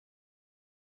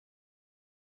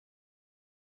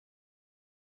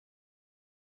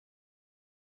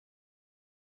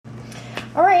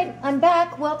All right, I'm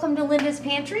back. Welcome to Linda's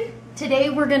Pantry. Today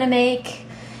we're going to make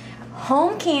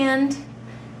home canned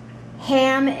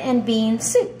ham and bean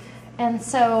soup. And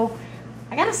so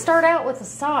I got to start out with a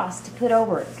sauce to put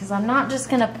over it because I'm not just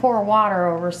going to pour water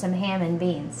over some ham and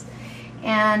beans.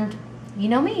 And you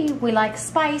know me, we like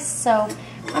spice, so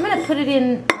I'm going to put it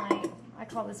in my, I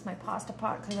call this my pasta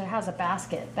pot because it has a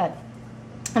basket, but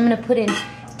I'm going to put in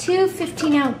two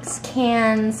 15-ounce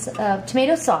cans of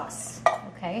tomato sauce,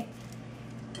 okay?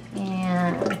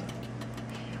 And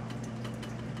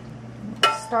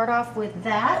start off with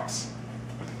that.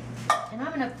 And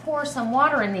I'm going to pour some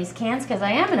water in these cans because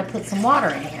I am going to put some water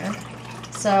in here.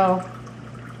 So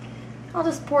I'll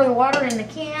just pour the water in the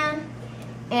can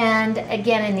and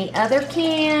again in the other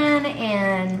can,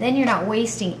 and then you're not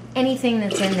wasting anything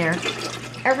that's in there.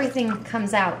 Everything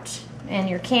comes out and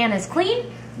your can is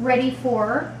clean, ready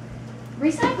for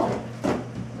recycling.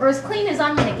 Or as clean as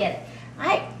I'm going to get it.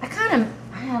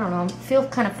 I don't know, feel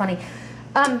kind of funny.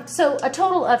 So a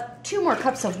total of 2 more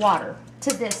cups of water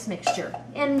to this mixture.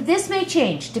 And this may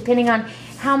change depending on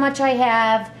how much I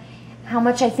have, how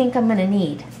much I think I'm gonna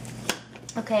need.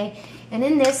 Okay, and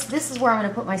in this is where I'm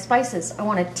gonna put my spices. I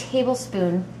want a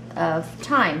tablespoon of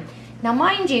thyme. Now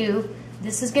mind you,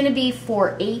 this is gonna be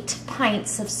for 8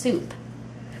 pints of soup.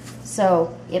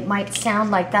 So it might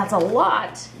sound like that's a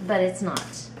lot, but it's not.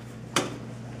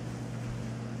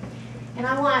 And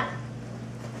I want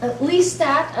at least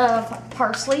that of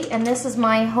parsley, and this is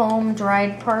my home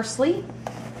dried parsley.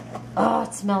 Oh,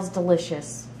 it smells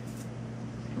delicious.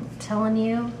 I'm telling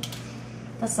you,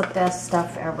 that's the best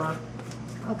stuff ever.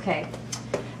 Okay,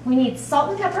 we need salt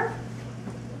and pepper,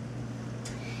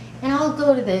 and I'll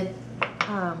go to the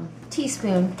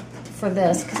teaspoon for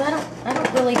this because I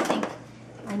don't really think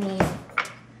I need.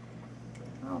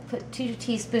 I'll put 2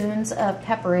 teaspoons of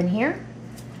pepper in here.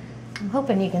 I'm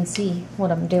hoping you can see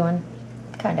what I'm doing.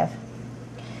 Kind of.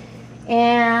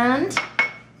 And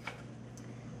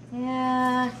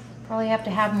yeah, probably have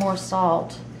to have more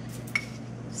salt.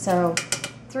 So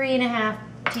 3.5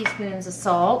 teaspoons of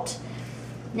salt.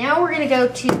 Now we're going to go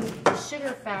to the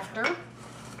sugar factor.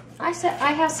 I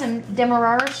have some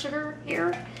Demerara sugar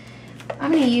here.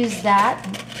 I'm going to use that,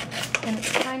 and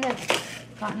it's kind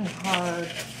of gotten hard,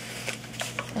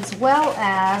 as well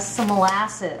as some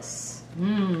molasses.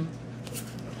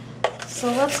 So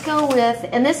let's go with,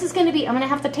 and this is going to be, I'm going to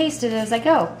have to taste it as I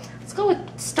go. Let's go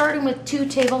with, starting with 2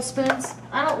 tablespoons.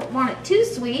 I don't want it too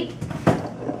sweet.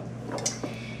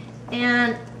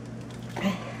 And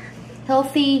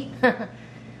healthy,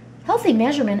 healthy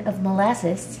measurement of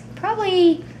molasses,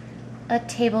 probably 1.5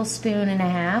 tablespoons,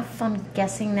 I'm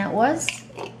guessing that was.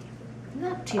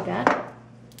 Not too bad.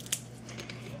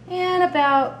 And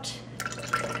about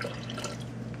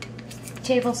a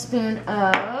tablespoon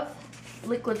of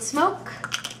liquid smoke.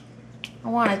 I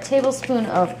want 1 tablespoon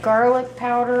of garlic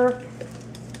powder.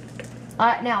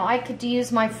 Now I could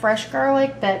use my fresh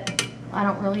garlic, but I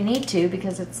don't really need to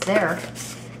because it's there.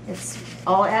 It's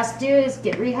all it has to do is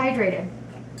get rehydrated.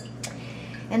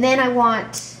 And then I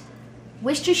want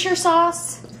Worcestershire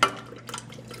sauce.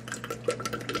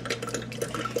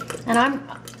 And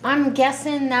I'm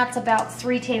guessing that's about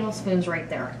 3 tablespoons right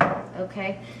there.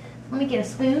 Okay. Let me get a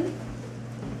spoon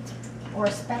or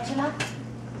a spatula.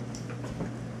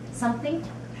 Something.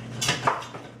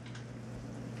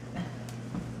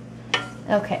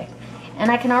 Okay,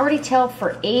 and I can already tell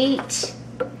for 8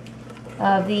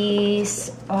 of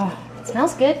these, oh, it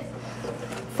smells good.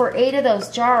 For 8 of those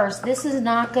jars, this is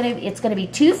not gonna, it's gonna be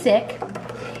too thick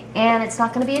and it's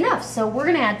not gonna be enough. So we're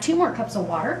gonna add 2 more cups of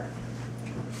water.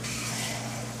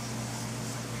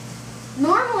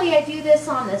 Normally I do this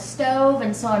on the stove,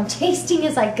 and so I'm tasting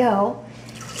as I go.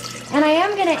 And I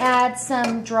am gonna add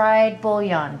some dried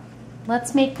bouillon.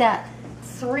 Let's make that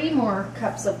 3 more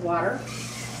cups of water.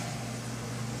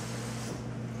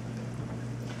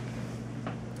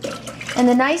 And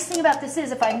the nice thing about this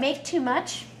is if I make too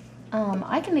much,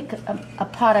 I can make a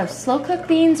pot of slow cooked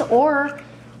beans, or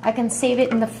I can save it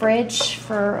in the fridge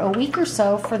for a week or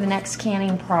so for the next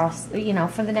canning for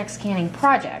the next canning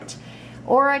project.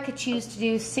 Or I could choose to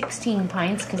do 16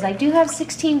 pints because I do have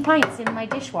 16 pints in my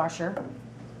dishwasher.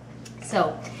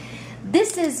 So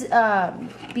this is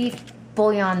beef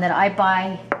bouillon that I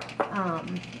buy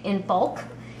in bulk,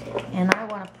 and I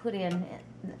want to put in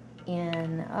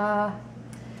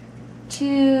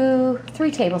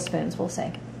 3 tablespoons, we'll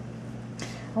say.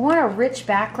 I want a rich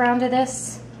background to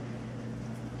this,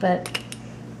 and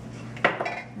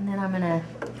then I'm gonna,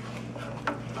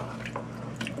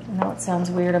 I know it sounds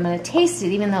weird, I'm gonna taste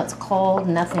it even though it's cold,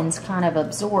 nothing's kind of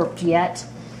absorbed yet.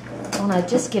 I want to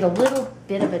just get a little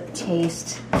bit of a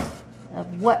taste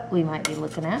of what we might be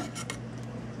looking at.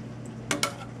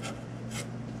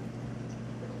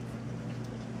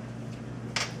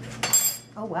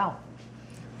 wow.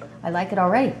 I like it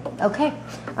already. Okay,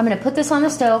 I'm gonna put this on the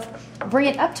stove, bring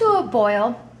it up to a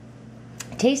boil,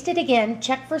 taste it again,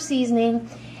 check for seasoning,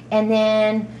 and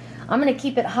then I'm gonna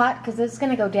keep it hot because it's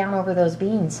gonna go down over those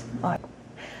beans.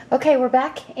 Okay, we're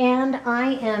back, and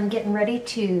I am getting ready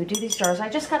to do these jars. I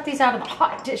just got these out of the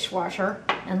hot dishwasher,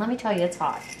 and let me tell you, it's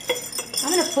hot.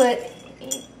 I'm gonna put,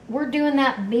 we're doing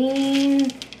that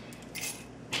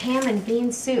ham and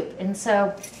bean soup, and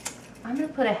so I'm gonna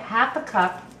put a half a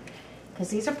cup, because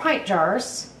these are pint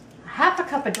jars, a half a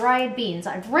cup of dried beans.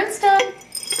 I've rinsed them,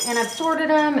 and I've sorted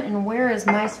them, and where is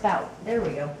my spout? There we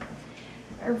go.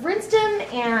 I've rinsed them,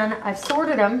 and I've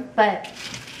sorted them, but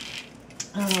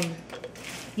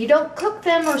you don't cook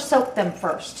them or soak them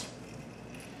first.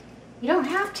 You don't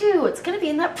have to. It's going to be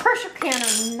in that pressure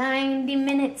canner 90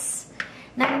 minutes.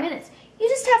 90 minutes. You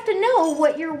just have to know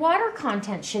what your water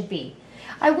content should be.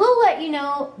 I will let you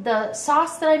know the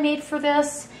sauce that I made for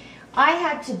this, I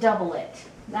had to double it.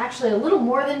 Actually, a little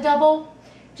more than double,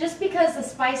 just because the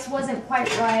spice wasn't quite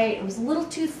right. It was a little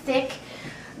too thick.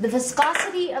 The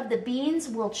viscosity of the beans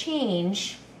will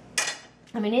change.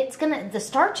 I mean, the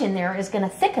starch in there is gonna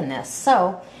thicken this.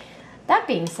 So, that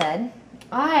being said,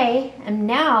 I am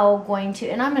now going to,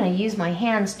 and I'm gonna use my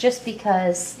hands just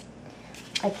because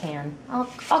I can.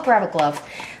 I'll grab a glove.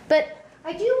 But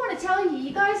I do want to tell you,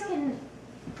 you guys can,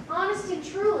 honest and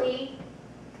truly,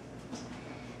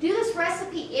 do this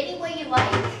recipe any way you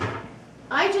like.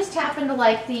 I just happen to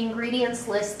like the ingredients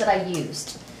list that I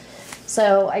used.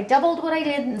 So I doubled what I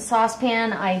did in the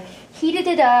saucepan. I heated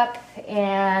it up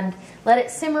and let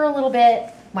it simmer a little bit.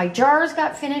 My jars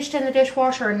got finished in the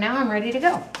dishwasher, and now I'm ready to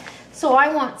go. So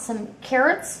I want some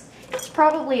carrots. It's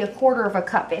probably 1/4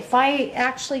 cup. If I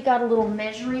actually got a little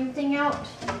measuring thing out,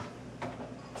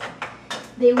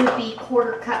 they would be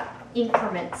 1/4 cup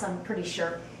increments, I'm pretty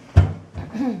sure.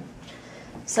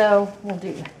 So we'll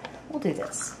do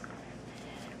this.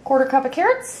 1/4 cup of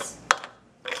carrots.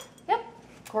 Yep,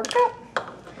 1/4 cup.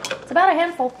 It's about a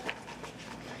handful.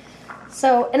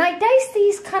 So, and I dice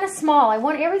these kind of small. I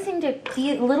want everything to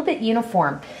be a little bit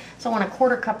uniform. So I want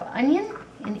 1/4 cup of onion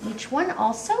in each one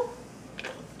also.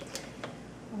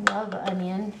 I love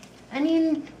onion.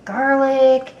 Onion,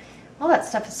 garlic, all that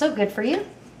stuff is so good for you.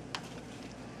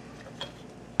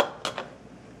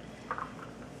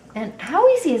 And how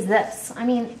easy is this? I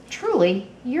mean, truly,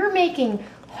 you're making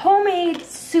homemade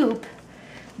soup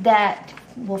that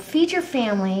will feed your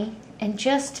family and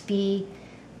just be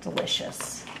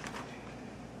delicious.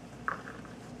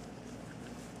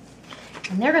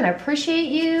 And they're gonna appreciate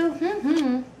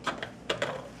you.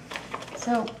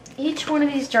 So each one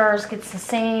of these jars gets the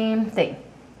same thing.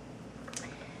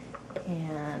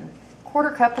 And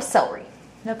 1/4 cup of celery.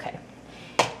 Okay.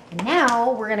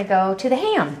 Now we're gonna go to the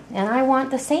ham, and I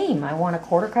want the same. I want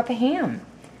 1/4 cup of ham.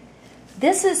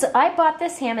 I bought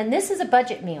this ham, and this is a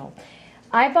budget meal.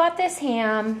 I bought this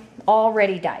ham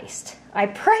already diced. I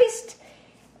priced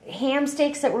ham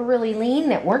steaks that were really lean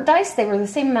that weren't diced. They were the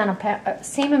same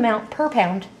amount per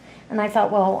pound, and I thought,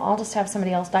 well, I'll just have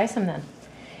somebody else dice them then.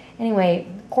 Anyway,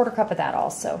 1/4 cup of that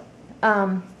also.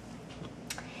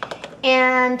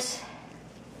 And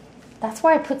that's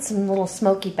why I put some little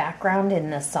smoky background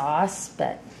in the sauce.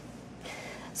 But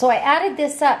so I added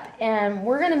this up, and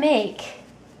we're gonna make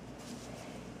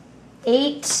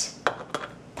 8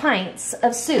 pints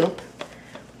of soup,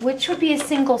 which would be a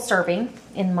single serving,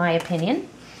 in my opinion,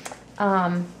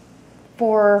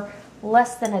 for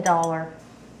less than $1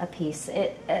 a piece.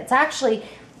 It's actually,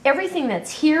 everything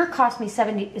that's here cost me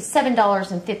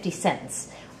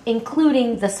 $7.50,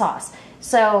 including the sauce.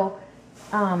 So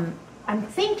I'm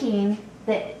thinking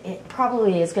that it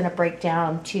probably is going to break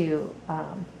down to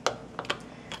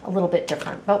a little bit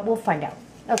different, but we'll find out.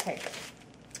 Okay,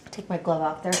 take my glove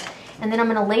off there. And then I'm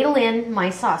going to ladle in my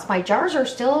sauce. My jars are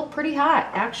still pretty hot,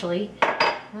 actually.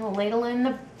 I'm going to ladle in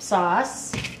the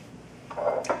sauce.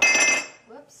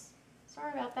 Whoops,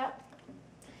 sorry about that.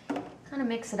 Kind of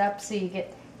mix it up so you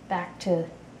get back to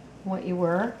what you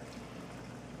were.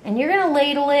 And you're going to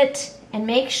ladle it and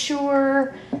make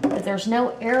sure that there's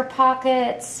no air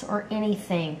pockets or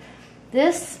anything.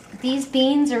 These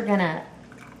beans are going to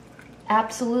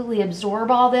absolutely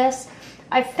absorb all this.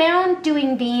 I found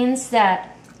doing beans that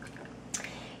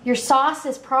your sauce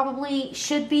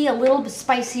should be a little bit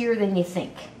spicier than you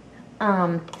think,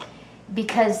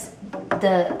 because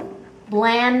the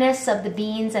blandness of the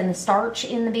beans and the starch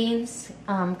in the beans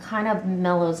kind of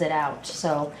mellows it out.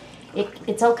 So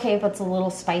it's okay if it's a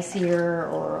little spicier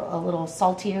or a little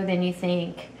saltier than you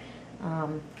think. I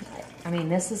mean,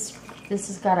 this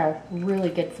has got a really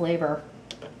good flavor,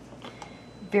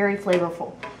 very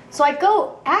flavorful. So I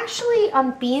go, actually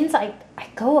on beans, I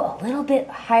go a little bit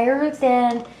higher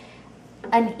than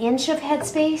an inch of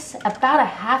headspace, about a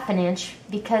half an inch,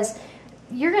 because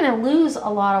you're gonna lose a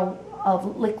lot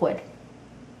of liquid.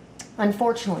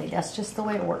 Unfortunately, that's just the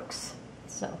way it works.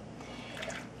 So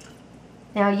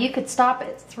now you could stop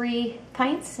at 3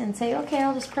 pints and say, okay,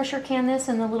 I'll just pressure can this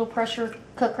in the little pressure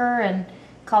cooker and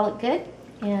call it good,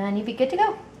 and you'd be good to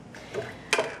go.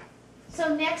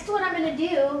 So next what I'm gonna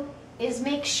do is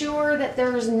make sure that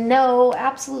there's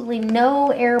absolutely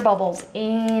no air bubbles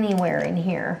anywhere in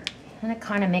here. And it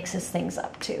kind of mixes things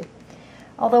up too.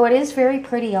 Although it is very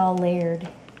pretty all layered.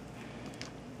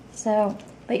 So,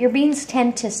 but your beans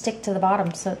tend to stick to the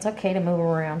bottom, so it's okay to move them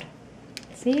around.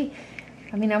 See?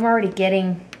 I mean, I'm already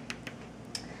getting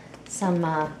some,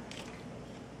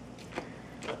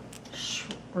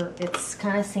 it's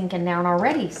kind of sinking down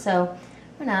already. So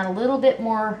I'm gonna add a little bit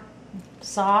more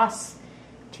sauce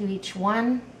to each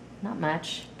one. Not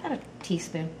much, about a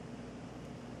teaspoon.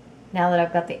 Now that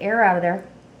I've got the air out of there.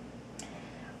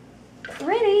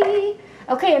 Pretty.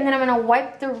 Okay, and then I'm gonna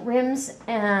wipe the rims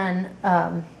and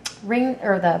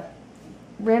the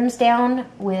rims down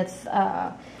with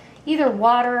either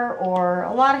water, or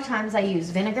a lot of times I use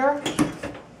vinegar.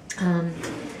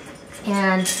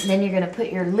 And then you're gonna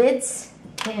put your lids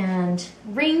and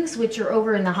rings, which are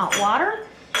over in the hot water,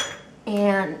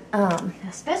 and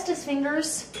asbestos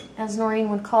fingers, as Noreen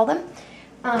would call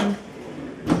them,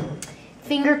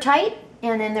 finger tight,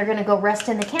 and then they're gonna go rest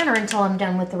in the canner until I'm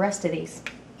done with the rest of these.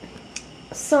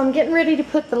 So I'm getting ready to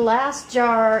put the last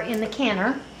jar in the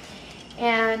canner,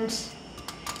 and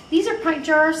these are pint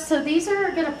jars, so these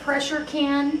are gonna pressure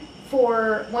can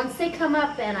for once they come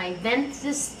up, and I vent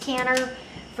this canner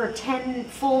for 10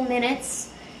 full minutes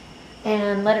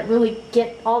and let it really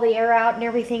get all the air out and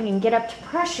everything and get up to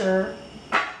pressure.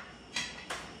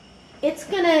 It's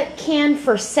gonna can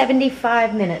for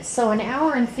 75 minutes, so an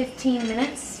hour and 15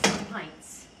 minutes for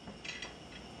pints.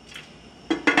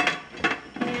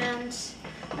 And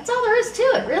that's all there is to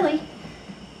it, really.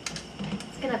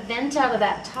 It's gonna vent out of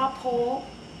that top hole.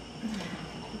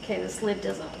 Okay, this lid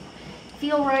doesn't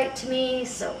feel right to me,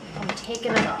 so I'm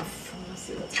taking it off. Let's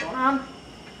see what's going on.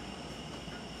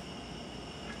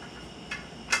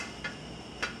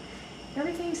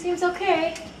 Everything seems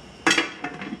okay.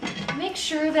 Make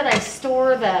sure that I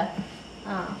store the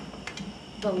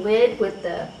lid with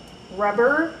the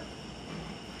rubber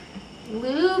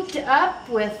lubed up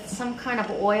with some kind of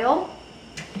oil,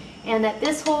 and that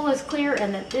this hole is clear,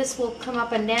 and that this will come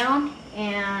up and down,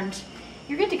 and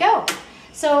you're good to go.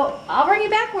 So I'll bring you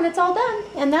back when it's all done,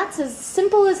 and that's as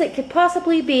simple as it could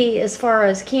possibly be as far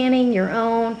as canning your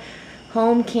own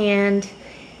home canned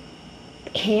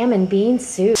ham and bean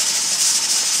soup.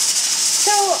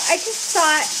 So I just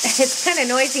thought, it's kind of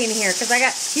noisy in here because I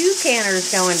got 2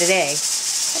 canners going today.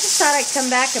 I just thought I'd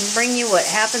come back and bring you what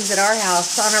happens at our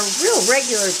house on a real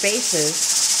regular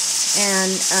basis.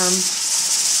 And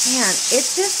man, it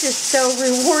just is so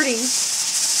rewarding.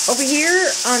 Over here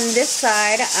on this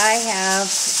side, I have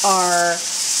our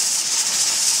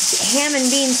ham and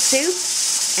bean soup,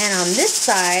 and on this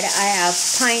side, I have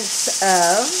pints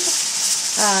of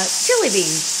chili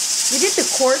beans. We did the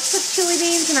quarts of chili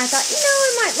beans, and I thought, you know,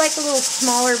 I might like a little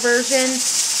smaller version.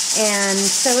 And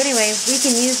so anyway, we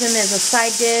can use them as a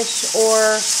side dish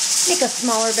or make a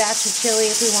smaller batch of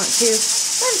chili if we want to.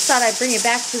 I just thought I'd bring you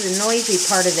back to the noisy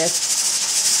part of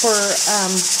this. For,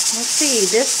 let's see,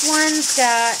 this one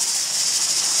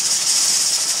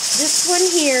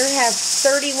here has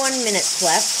 31 minutes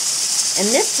left, and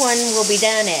this one will be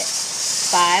done at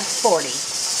 5:40.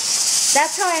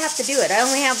 That's how I have to do it. I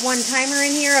only have one timer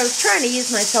in here. I was trying to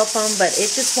use my cell phone, but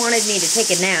it just wanted me to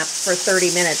take a nap for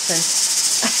 30 minutes, and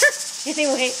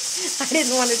anyway, I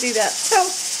didn't want to do that. So,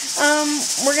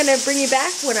 we're going to bring you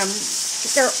back when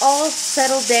they're all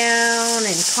settled down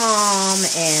and calm,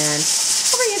 and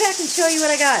I'll bring you back and show you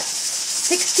what I got.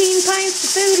 16 pints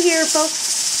of food here,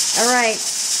 folks. All right.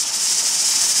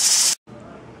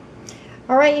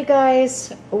 All right, you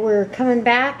guys, we're coming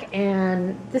back,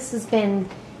 and this has been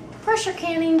pressure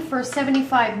canning for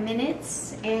 75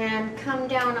 minutes and come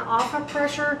down off of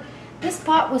pressure. This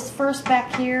pot was first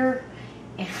back here,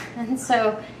 and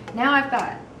so now I've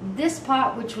got this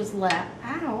pot, which was last,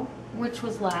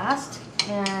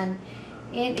 and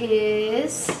it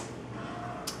is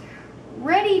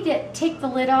ready to take the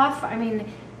lid off. I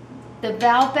mean, the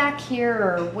valve back here,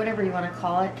 or whatever you want to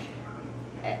call it,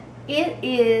 it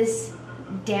is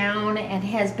down and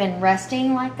has been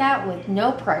resting like that with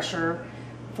no pressure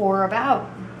for about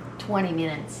 20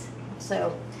 minutes.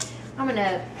 So I'm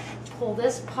gonna pull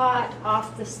this pot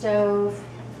off the stove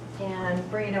and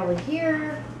bring it over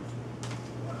here.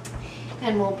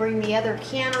 And we'll bring the other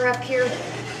canner up here.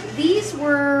 These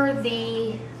were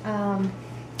the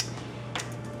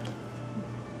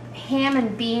ham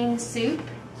and bean soup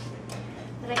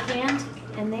that I canned,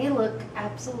 and they look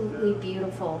absolutely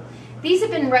beautiful. These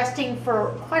have been resting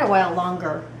for quite a while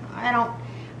longer. I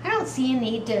don't see a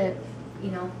need to,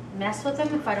 you know, mess with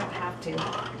them if I don't have to.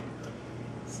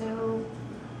 So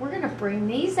we're gonna bring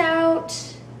these out.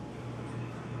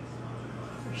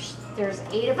 There's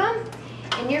 8 of them.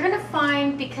 And you're gonna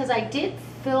find, because I did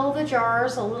fill the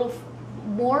jars a little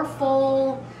more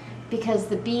full because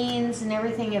the beans and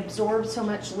everything absorb so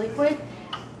much liquid,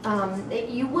 that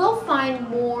you will find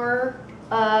more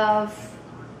of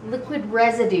liquid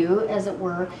residue, as it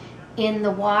were, in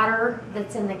the water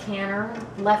that's in the canner,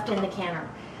 left in the canner.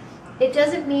 It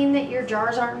doesn't mean that your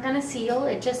jars aren't gonna seal.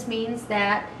 It just means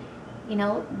that, you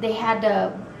know, they had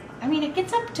to, I mean, it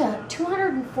gets up to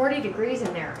 240 degrees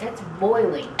in there. It's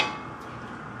boiling.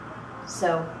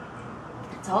 So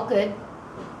it's all good.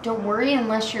 Don't worry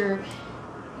unless your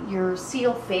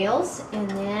seal fails, and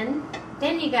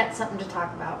then you got something to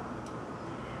talk about.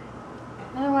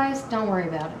 Otherwise, don't worry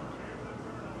about it.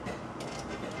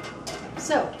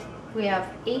 So we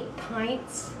have 8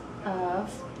 pints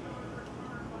of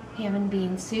ham and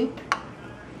bean soup.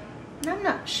 And I'm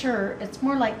not sure, it's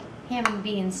more like ham and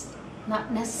beans,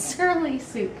 not necessarily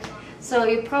soup. So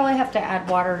you probably have to add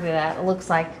water to that, it looks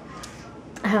like.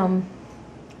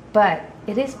 But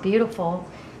it is beautiful.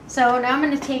 So now I'm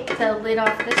going to take the lid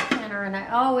off this canner, and I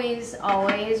always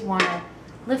want to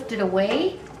lift it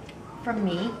away from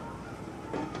me,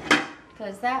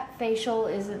 because that facial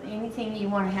isn't anything you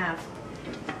want to have.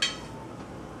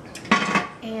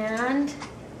 And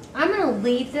I'm going to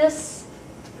leave this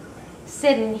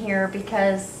sit in here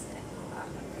because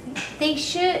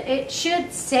it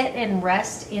should sit and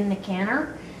rest in the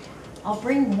canner. I'll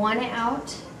bring one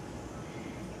out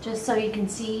just so you can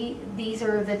see. These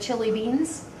are the chili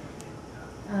beans,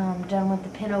 done with the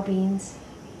pinto beans,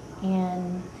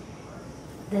 and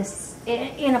this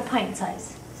in a pint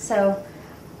size. So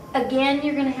again,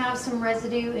 you're going to have some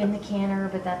residue in the canner,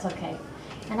 but that's okay.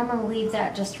 And I'm going to leave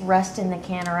that just rest in the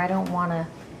canner. I don't want to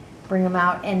bring them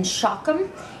out and shock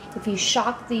them. If you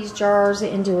shock these jars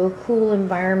into a cool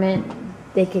environment,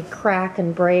 they could crack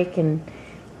and break, and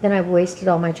then I've wasted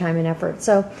all my time and effort.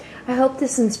 So I hope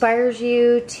this inspires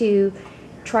you to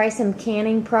try some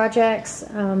canning projects.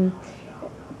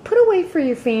 Put away for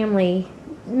your family.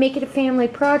 Make it a family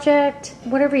project,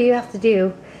 whatever you have to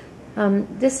do.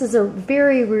 This is a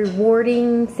very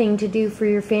rewarding thing to do for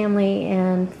your family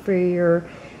and for your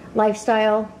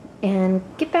lifestyle, and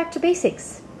get back to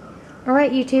basics. All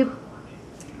right, YouTube.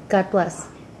 God bless.